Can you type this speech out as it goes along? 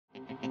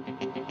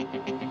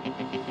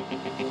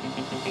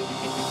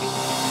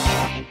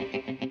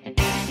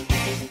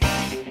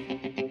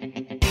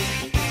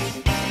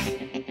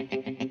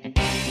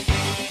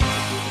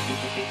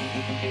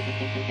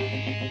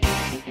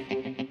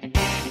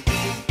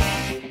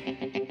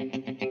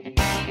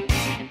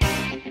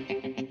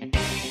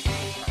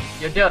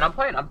Yo, Dylan, I'm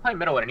playing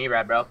middle with an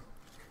E-Rad, bro.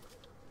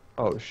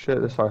 Oh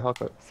shit, this is our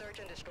Hellcat.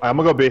 I'm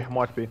gonna go B. I'm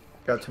watch B.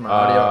 Got to my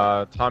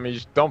audio. Tommy,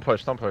 just don't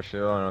push. You're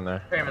the only one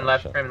there. Frame in the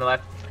left, frame in the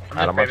left.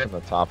 I'm watching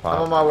the top I'm on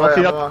half. my way.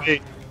 I'm on.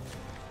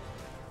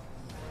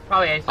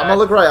 Probably A side. I'm gonna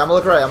look right. I'm gonna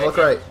look right. I'm gonna look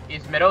right.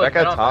 He's middle. That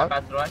He's guy middle.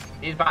 top?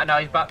 He's bottom. No,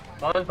 he's bottom.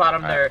 One was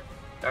bottom. They're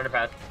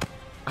underpass.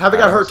 I haven't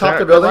got hurt top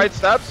the building. Right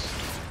steps.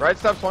 Right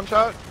steps. One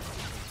shot.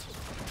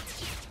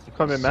 You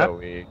come in, Matt. So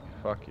weak.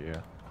 Fuck you.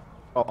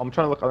 Oh, I'm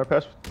trying to look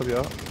underpass. To be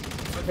out.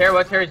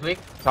 What's here? He's weak.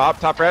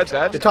 Top red.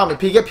 Dead. Hey, Tommy,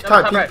 peek it.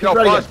 Tommy, peek Yo,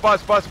 right again.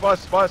 bus.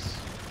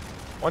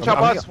 One shot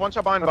bus. One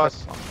shot behind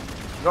bus.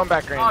 Going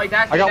back green. Oh, he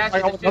dashed. I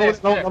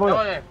got No. Hold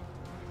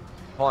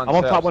on. I'm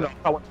on top window.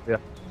 Yeah.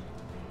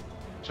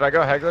 Should I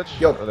go Heglitch?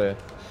 Yo. You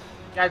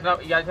guys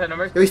have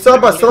numbers? Yo, he's still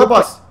up us. Still up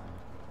us.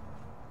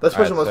 Let's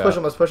push him. Let's push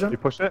him. Let's push him. You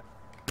pushed it.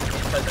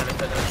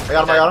 I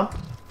got him. I got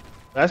him.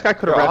 This guy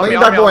could have. I'm looking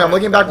back bowling. I'm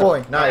looking back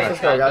bowling. Nice.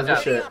 Let's go, guys.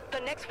 This shit.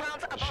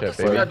 Shit,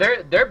 baby. No,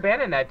 they're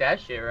banning that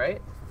dash shit,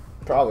 right?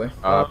 Probably.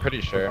 Pretty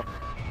sure.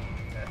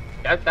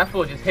 That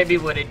fool just hit me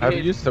with it. I've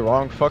used the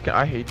wrong fucking.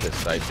 I hate this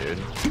site, dude.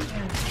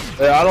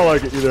 Yeah, I don't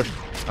like it either.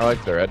 I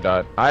like the red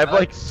dot. I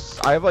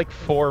have like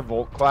 4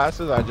 Volt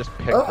classes. I just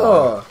picked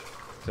one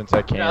since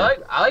I can. Yeah,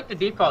 I like the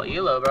default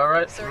elo, bro.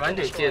 Right? Reminds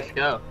me of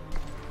CS:GO.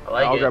 I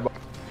like it.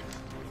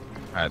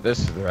 Alright, this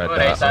is the red Go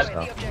dot. ahead, Let's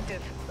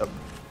go.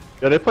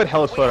 Yeah, they played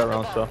hella slow that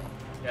round, so.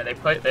 Yeah, they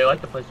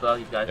like to play slow,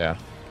 these guys. Yeah.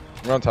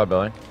 We're on top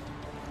building.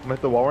 I'm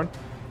at the wall run.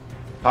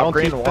 Top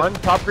green one.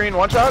 Top green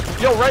one shot.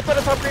 Yo, right side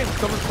of top green.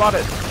 Someone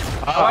spotted.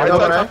 Right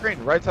side top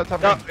green. Right side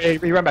top green.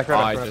 He ran back.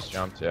 I just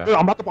jumped. Yeah. Dude,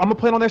 I'm gonna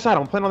play on their side.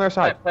 I'm playing on their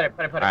side. Play it.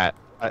 Alright.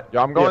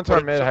 Yo, I'm going to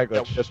our mid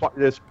Heglitch. Just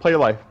play your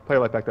life. Play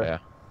your life back there. Yeah.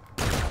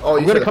 Oh,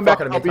 I'm you gonna should come have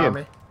back fucking and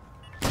me,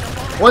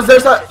 Tommy. One's their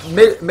side.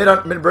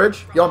 Mid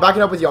bridge. Yo, I'm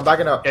backing up with you. I'm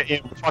backing up. Yeah,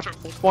 watch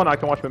one. I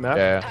can watch him, Matt.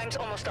 Yeah. Time's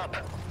almost up.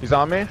 He's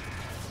on me.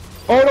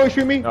 Oh no, he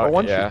shoot me. No,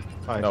 one yeah.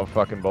 shoot. Nice. No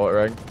fucking bullet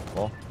rig.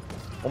 Cool.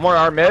 One more.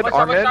 Our mid. They're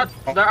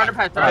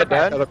underpass. Alright,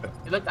 dead. I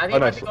think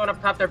they're going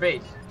up top their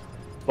base.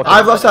 I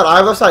have left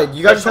side.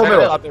 You guys just hold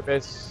middle. Top their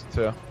base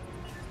too.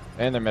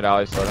 And their mid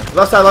alley sorta.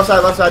 Left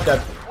side,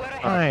 dead.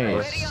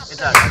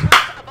 Nice.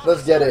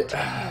 Let's get it.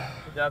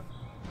 Good job.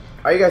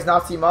 Are you guys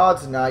Nazi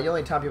mods? Nah, you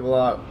only time people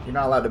out. You're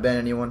not allowed to ban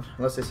anyone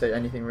unless they say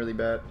anything really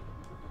bad.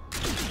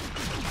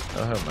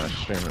 I hope my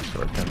stream is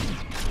working.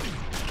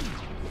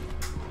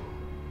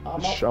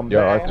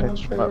 Yo, I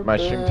think my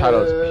stream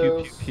title is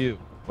Pew Pew Pew,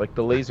 like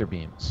the laser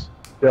beams.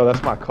 Yo,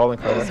 that's my calling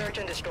card. Search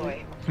and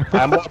destroy.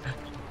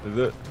 Is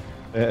it?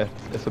 Yeah,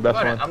 it's the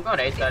best one. I'm going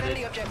A side. Defend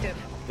the objective.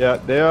 Yeah,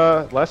 they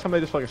last time they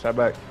just fucking sat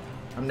back.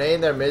 I'm nading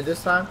their mid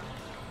this time.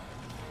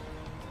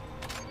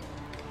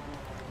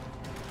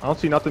 I don't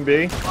see nothing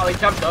B. Oh, he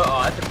jumped.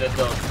 Oh, that's a good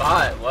little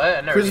spot. What?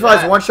 I never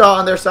Crucify's one shot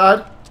on their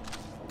side.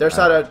 Their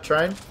side of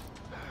train.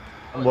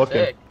 I'm looking.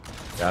 Sick.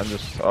 Yeah, I'm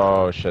just.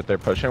 Oh shit, they're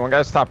pushing. One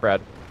guy's top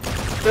red.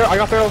 There, I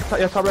got barrel.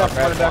 Yeah, top red.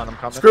 I'm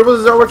coming. Scribbles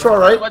is over to our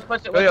right. Let's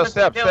push it. Yo,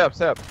 step.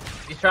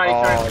 He's trying.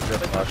 Oh, He's good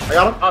trying. push. I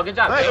got him. Oh, good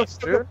job. Nice,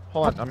 dude.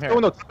 Hold on, I'm here.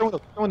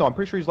 Window. I'm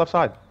pretty sure he's left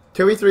side.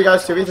 2v3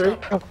 guys.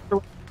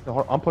 2v3.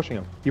 No, I'm pushing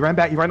him. He ran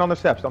back. He ran on the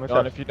steps. On the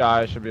Dylan, steps. if you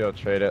die, I should be able to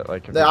trade it.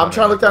 Like. Yeah, I'm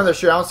trying to look down their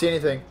shit. I don't see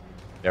anything.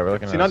 Yeah, we're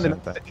looking See at the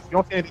nothing. same thing. If you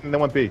don't see anything, then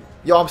went B.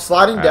 Yo, I'm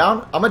sliding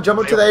down. I'm gonna jump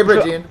up to the A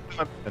bridge, Ian.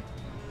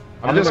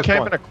 I'm just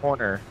camping a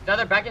corner. No,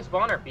 they're back in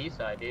spawn or B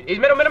side, dude. He's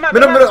middle map.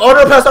 Middle.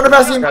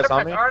 Underpass, Ian. Guys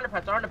on me?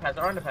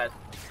 Underpass.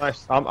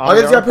 Nice. I'll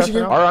get this guy pushing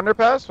you. Our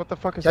underpass? What the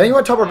fuck is I think you that?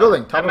 went top of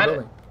building. Top of I'm at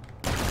building.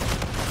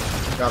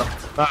 Got him.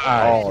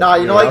 Oh, Nah,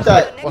 you know like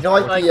that. You know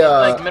like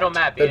like middle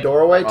map. the Ian.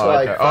 doorway to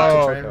like okay.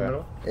 fucking train in the okay.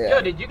 middle. Yo,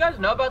 Yeah. did you guys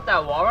know about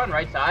that wall run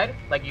right side?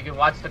 Like you can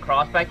watch the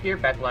cross back here,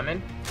 back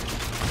lemon.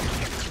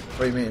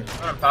 What do you mean? You know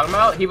what I'm talking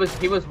about? He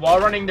was wall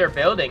running their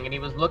building and he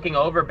was looking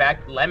over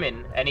back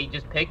lemon and he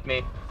just picked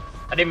me.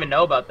 I didn't even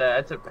know about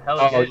that. That's a hell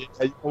of Oh, good.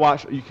 yeah, you can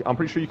watch. I'm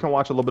pretty sure you can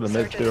watch a little bit of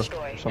mid too.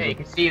 Yeah, you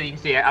can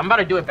see. I'm about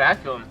to do it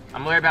back to him.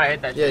 I'm worried about to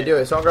hit that Yeah, shit. do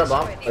it. Someone grab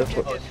bomb.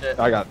 Oh shit.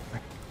 I got.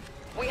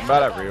 I'm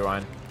about to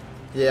rewind.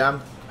 Yeah,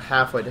 I'm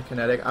halfway to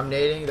kinetic. I'm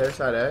nading their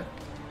side A.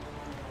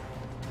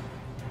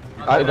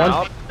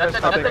 That's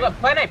a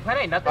plan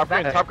A, nothing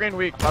back. Top green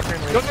weak. Top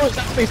green weak. No,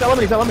 he's that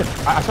lemon.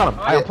 I shot him.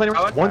 I'm playing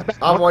around. One's back.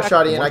 I'm one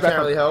shot Ian. I can't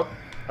really help.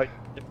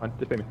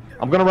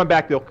 I'm gonna run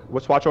back, Bill.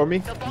 Let's watch over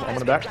me. I'm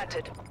gonna back.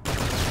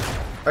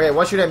 Okay,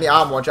 once you hit me,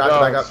 I'm one shot. I have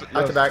to back up. I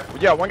have to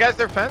back. Yeah, one guy's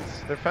their fence.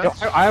 Their fence.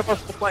 I have a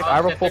full flank. I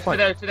have a full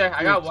flank. Two there.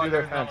 I got one. To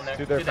their fence.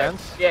 To their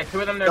fence. Yeah,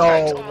 two of them.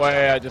 No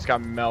way! I just got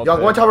melted. Yo,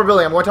 I'm going top of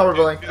building. I'm going top of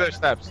building. To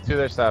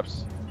their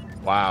steps.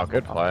 Wow,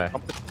 good play.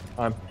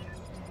 I'm.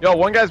 Yo,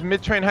 one guy's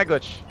mid train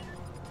Heglitch.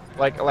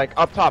 Like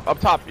up top,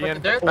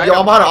 Ian. Yo,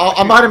 I'm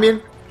on him,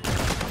 Ian.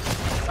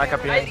 Back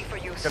up, Ian.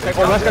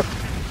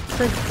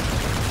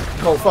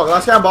 Oh fuck,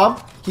 last guy on bomb.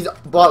 He's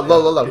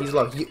low. He's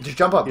low. Just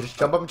jump up and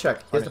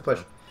check. He has to push.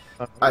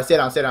 Alright, stay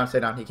down.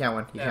 He can't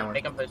win.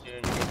 Make him push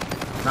you.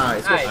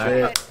 Nice.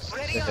 Good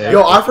shit.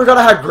 Yo, I forgot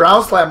I had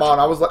ground slam on.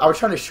 I was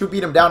trying to shoot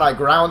beat him down. I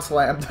ground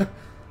slammed.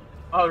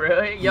 Oh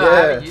really? Yo, Yeah. I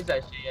haven't used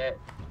that shit yet.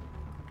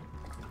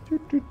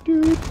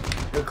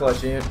 Good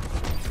clutch, Ian.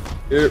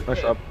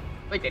 Nice job.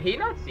 Wait, did he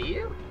not see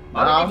you?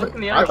 Nah,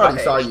 I thought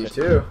he saw you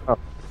too. Oh.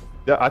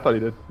 Yeah, I thought he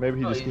did. Maybe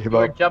he just gave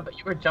up.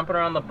 You were jumping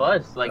around the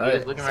bus, like he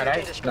was looking right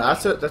at you. Nah,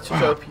 that's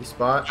your OP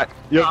spot.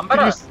 Yo, I'm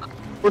gonna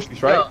push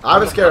these, right? I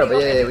was scared,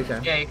 but yeah, we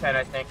can. Yeah, you can,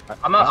 I think.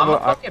 I'm gonna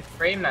fucking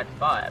frame that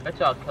spot. I bet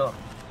you I'll kill him.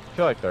 I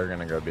feel like they're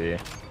gonna go B.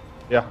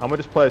 Yeah, I'm gonna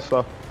just play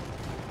slow.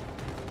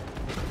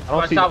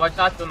 Watch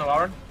out, doing the wall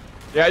run.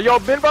 Yeah, yo,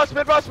 mid bus.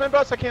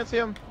 I can't see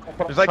him.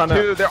 There's like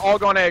two. They're all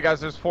going A,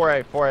 guys. There's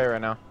 4A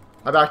right now.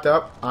 I backed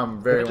up.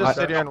 I'm very. Just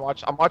sit here and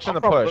watch. I'm watching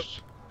the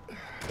push.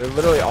 They're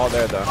literally all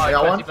there though. Oh,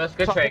 got one?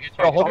 Good trade.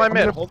 Bro, hold my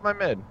mid.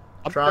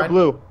 I'm trying.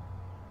 blue.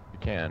 You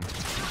can.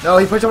 No,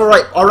 he pushed over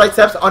right. All right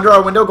steps under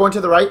our window, going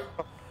to the right.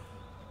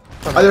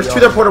 Oh, there's two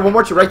there, Porter. One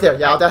more two right there.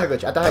 Yeah, at that head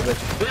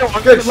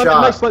glitch. Good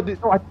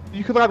shot.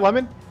 You could have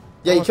lemon?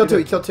 Yeah, he killed two.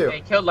 Yeah,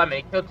 he killed Lemon.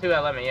 He killed two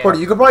at Lemon, yeah. Porter,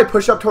 you could probably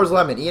push up towards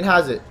Lemon. Ian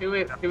has it.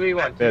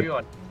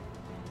 2v1.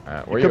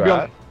 Alright, where you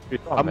at?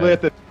 I'm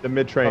at the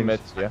mid train.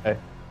 Yeah.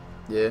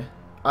 Yeah.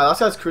 Alright,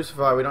 last guy's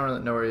crucified. We don't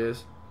really know where he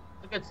is.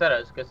 It's a good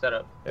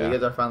setup. Yeah, you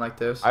guys are fine like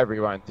this. I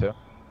rewind too.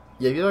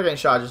 Yeah, if you are getting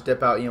shot, just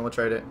dip out. Ian will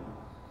trade it.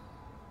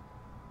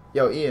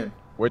 Yo, Ian.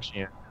 Which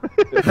Ian?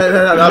 no,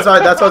 that's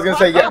what I was gonna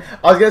say. Yeah,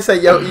 I was gonna say,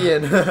 yo,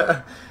 Ian.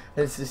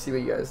 Let's just see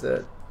what you guys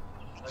said.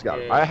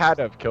 Okay. I had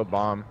to have killed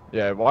bomb.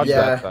 Yeah, watch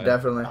that. Yeah,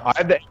 definitely. I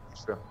had the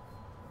extra.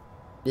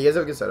 You guys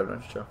have a good setup,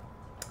 don't you?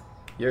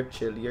 You're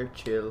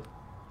chill.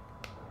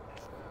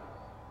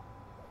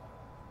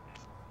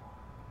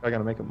 I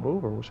gotta make a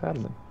move or what's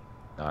happening?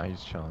 Nah,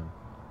 he's chilling.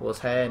 What's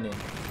happening?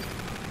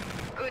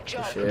 Good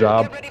job. Good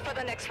job. Get ready for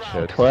the next round.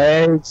 Shit.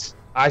 Plays.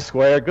 I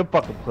swear, good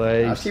fucking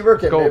plays. Keep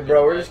working Go. mid,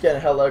 bro. We're just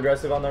getting hella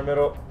aggressive on their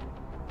middle.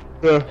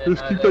 Yeah,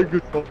 just keep that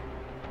good stuff.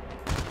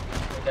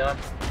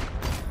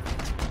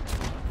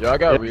 Yo, I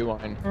got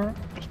rewind.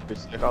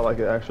 I like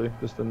it actually,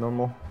 just the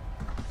normal.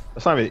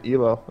 That's not even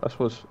elo.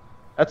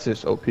 That's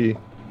just OP.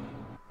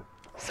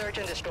 Search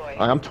and destroy.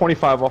 I'm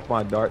 25 off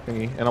my dart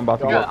thingy, and I'm about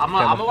to Yeah, go. I'm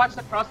gonna watch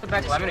the cross the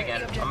back Lemon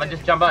again. I'm gonna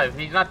just jump out. If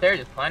he's not there,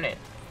 just plant it.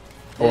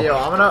 Yeah, yo,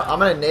 I'm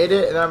gonna nade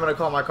it and then I'm gonna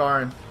call my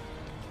car in.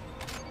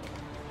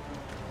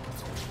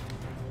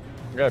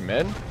 You got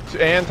mid?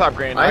 And top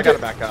green. I gotta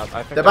back out.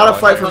 I think They're about to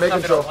fight for mid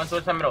control. One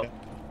towards the middle.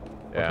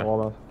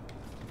 Yeah.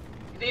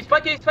 He's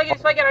spiking.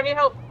 I need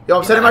help. Yo,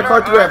 I'm sending my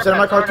car through it.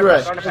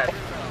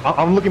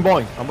 I'm looking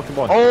bowling.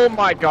 Oh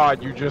my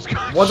god, you just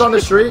got One's on the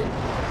street.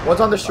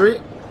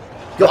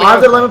 Yo, I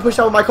have the lemon push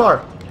out with my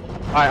car.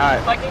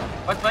 Alright. Spiking.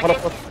 What's spiking?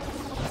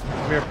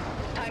 Come here.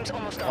 Time's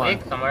almost Nick,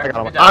 gone. somewhere. I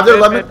got him. Good I have job. their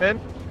lemon. Mid.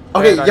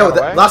 Okay, I yo, got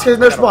the away. last guy's in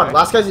their spawn. away.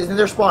 Last guy's in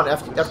their spawn.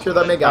 After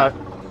that mid guy.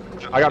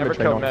 I got Never mid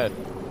killed train.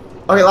 mid.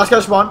 Okay, last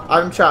guy's spawn. I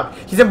have him trapped.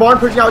 He's in barn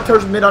pushing out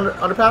towards mid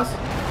underpass.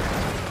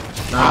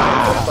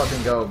 Nah, let's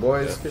fucking go,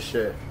 boys. Good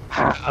shit.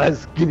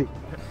 Let's get it.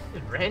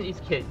 Randy's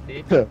kids,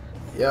 dude.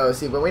 Yo,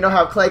 see, when we don't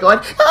have Clay going,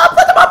 put them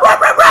up,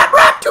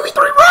 rap,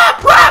 2v3,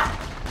 rap.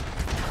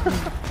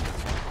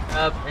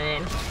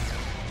 Man.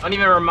 Don't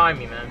even remind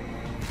me, man.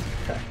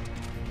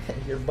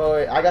 Your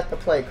boy, I got the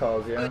play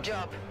calls, yeah. Good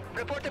job.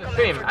 Report to command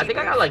Stream, for I think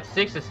I debrief. got like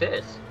 6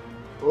 assists.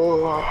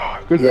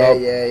 Good Yeah,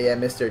 job. yeah,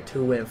 Mr.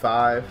 2 and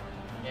 5.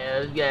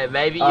 Yeah,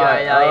 maybe you're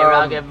Alright,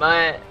 rocking,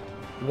 but.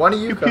 One of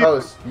you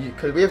co-host,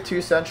 because we have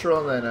 2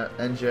 Central and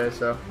then NJ,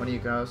 so one of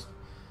you co-host.